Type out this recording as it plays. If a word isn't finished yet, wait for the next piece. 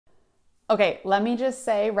Okay, let me just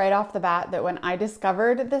say right off the bat that when I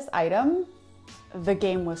discovered this item, the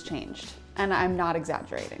game was changed, and I'm not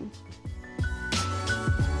exaggerating.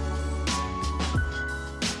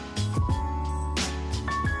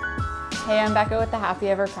 Hey, I'm Becca with the Happy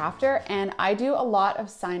Ever Crafter, and I do a lot of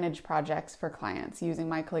signage projects for clients using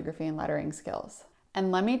my calligraphy and lettering skills.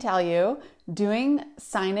 And let me tell you, doing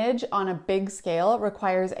signage on a big scale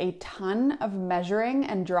requires a ton of measuring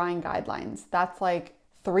and drawing guidelines. That's like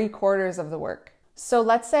 3/4 of the work. So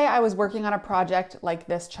let's say I was working on a project like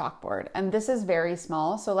this chalkboard, and this is very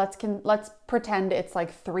small. So let's pretend it's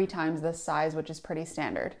like 3 times this size, which is pretty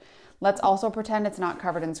standard. Let's also pretend it's not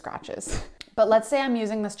covered in scratches. But let's say I'm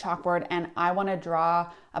using this chalkboard and I want to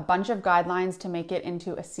draw a bunch of guidelines to make it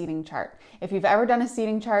into a seating chart. If you've ever done a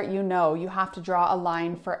seating chart, you know you have to draw a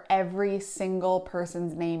line for every single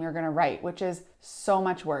person's name you're going to write, which is so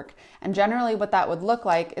much work. And generally what that would look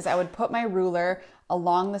like is I would put my ruler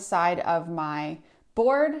along the side of my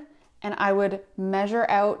board and I would measure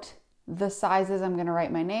out the sizes I'm going to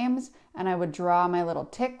write my names, and I would draw my little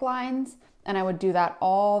tick lines, and I would do that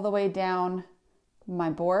all the way down my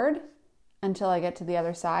board until I get to the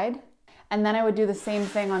other side. And then I would do the same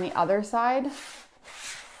thing on the other side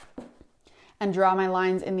and draw my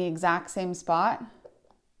lines in the exact same spot.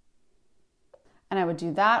 And I would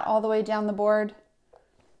do that all the way down the board.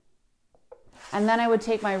 And then I would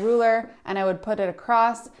take my ruler and I would put it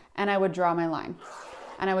across and I would draw my line.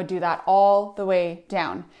 And I would do that all the way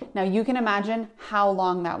down. Now you can imagine how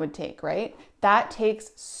long that would take, right? That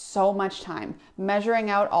takes so much time.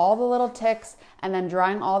 Measuring out all the little ticks and then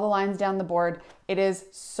drawing all the lines down the board, it is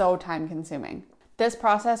so time consuming. This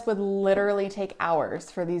process would literally take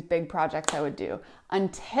hours for these big projects I would do,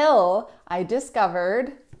 until I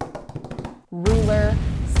discovered ruler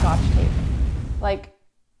Scotch tape. Like,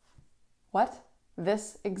 what?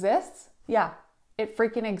 This exists? Yeah, it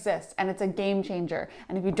freaking exists, and it's a game changer.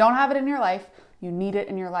 And if you don't have it in your life, you need it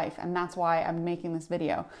in your life, and that's why I'm making this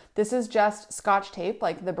video. This is just Scotch tape,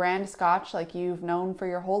 like the brand Scotch, like you've known for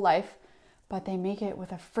your whole life, but they make it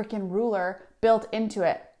with a freaking ruler built into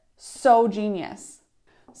it. So genius.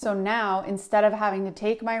 So now, instead of having to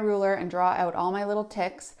take my ruler and draw out all my little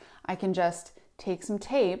ticks, I can just take some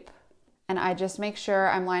tape, and I just make sure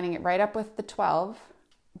I'm lining it right up with the 12.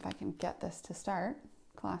 If I can get this to start,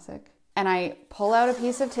 classic. And I pull out a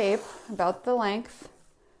piece of tape about the length,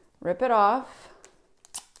 rip it off,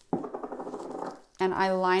 and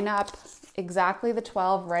I line up exactly the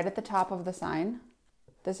 12 right at the top of the sign.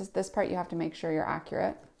 This part you have to make sure you're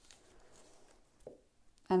accurate.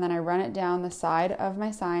 And then I run it down the side of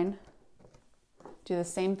my sign. Do the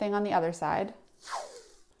same thing on the other side.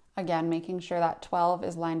 Again, making sure that 12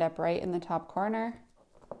 is lined up right in the top corner.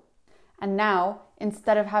 And now,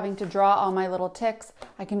 instead of having to draw all my little ticks,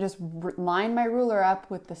 I can just line my ruler up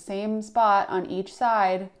with the same spot on each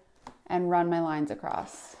side and run my lines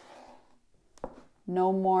across.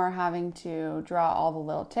 No more having to draw all the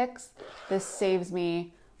little ticks. This saves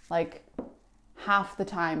me like half the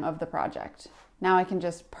time of the project. Now I can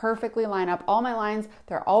just perfectly line up all my lines.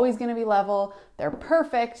 They're always going to be level. They're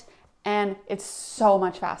perfect, and it's so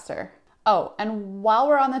much faster. Oh, and while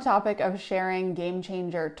we're on the topic of sharing game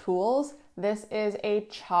changer tools, this is a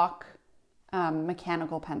chalk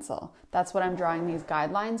mechanical pencil. That's what I'm drawing these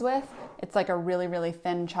guidelines with. It's like a really, really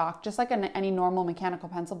thin chalk, just like any normal mechanical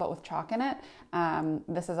pencil, but with chalk in it.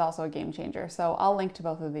 This is also a game changer. So I'll link to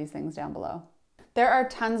both of these things down below. There are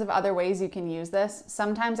tons of other ways you can use this.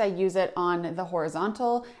 Sometimes I use it on the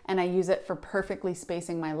horizontal and I use it for perfectly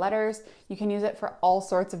spacing my letters. You can use it for all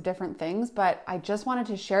sorts of different things, but I just wanted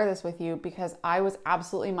to share this with you because I was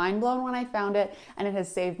absolutely mind blown when I found it, and it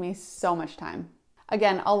has saved me so much time.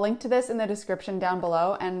 Again, I'll link to this in the description down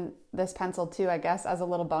below, and this pencil too, I guess, as a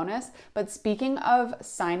little bonus. But speaking of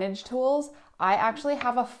signage tools, I actually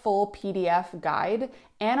have a full PDF guide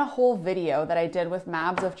and a whole video that I did with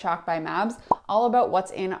Mabs of Chalk by Mabs, all about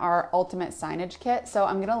what's in our ultimate signage kit. So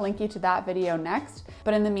I'm gonna link you to that video next.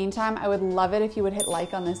 But in the meantime, I would love it if you would hit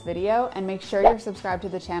like on this video and make sure you're subscribed to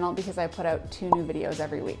the channel because I put out 2 new videos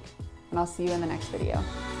every week. And I'll see you in the next video.